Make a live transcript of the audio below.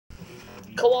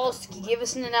Kowalski, give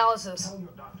us an analysis.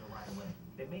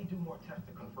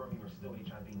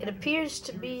 It appears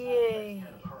to be a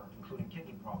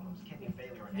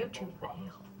YouTube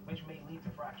video.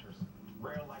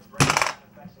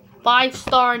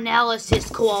 5-star analysis,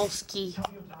 Kowalski.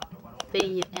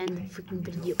 Video and the freaking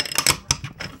video.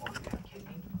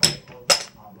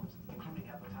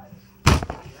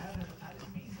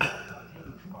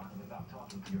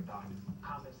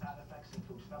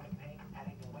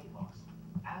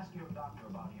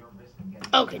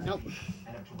 Okay, nope. You're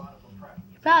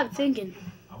probably thinking,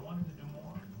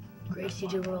 greatest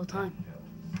YouTuber of all time.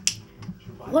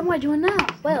 What am I doing now?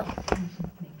 Well,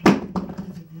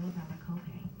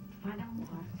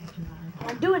 what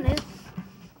I'm doing is,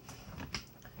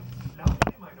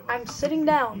 I'm sitting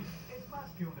down,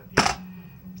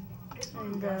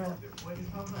 and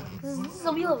this is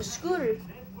the wheel of a scooter.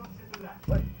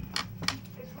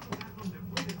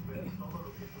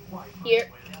 Here.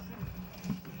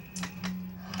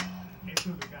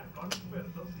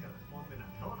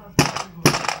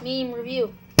 Meme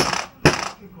review.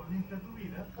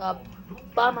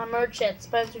 Buy my merch at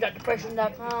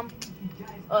spencer.depression.com.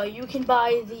 You can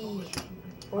buy the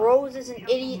Rose is an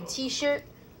Idiot t-shirt.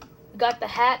 We got the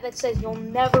hat that says you'll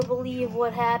never believe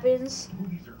what happens.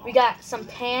 We got some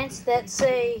pants that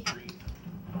say...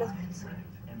 What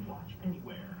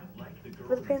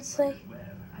do the pants say?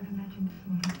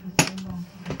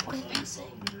 What do the pants say?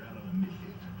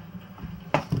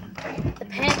 The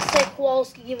pants say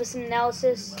Kowalski, give us an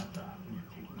analysis.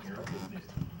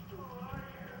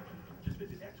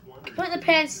 What the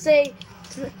pants say?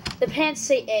 The pants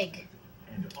say egg,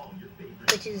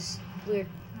 which is weird.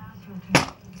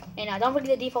 And don't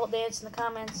forget the default dance in the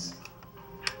comments.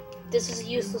 This is a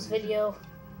useless video.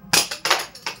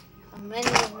 A menu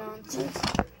of nonsense.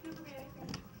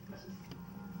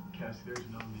 Cassie, there's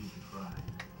no need to cry.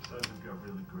 Sons have got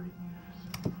really great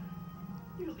news.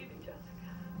 You're leaving Jessica?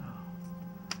 No.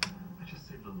 I just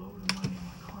saved a load of money on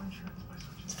my car insurance by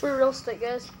switching. It's for real estate,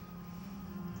 guys.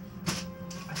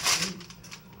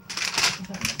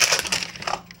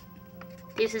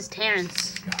 This is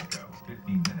Terrence.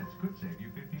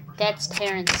 That's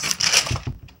Terrence.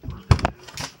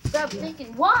 Stop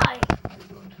thinking, why?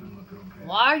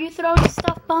 Why are you throwing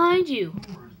stuff behind you?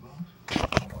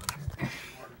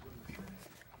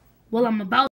 Well, I'm about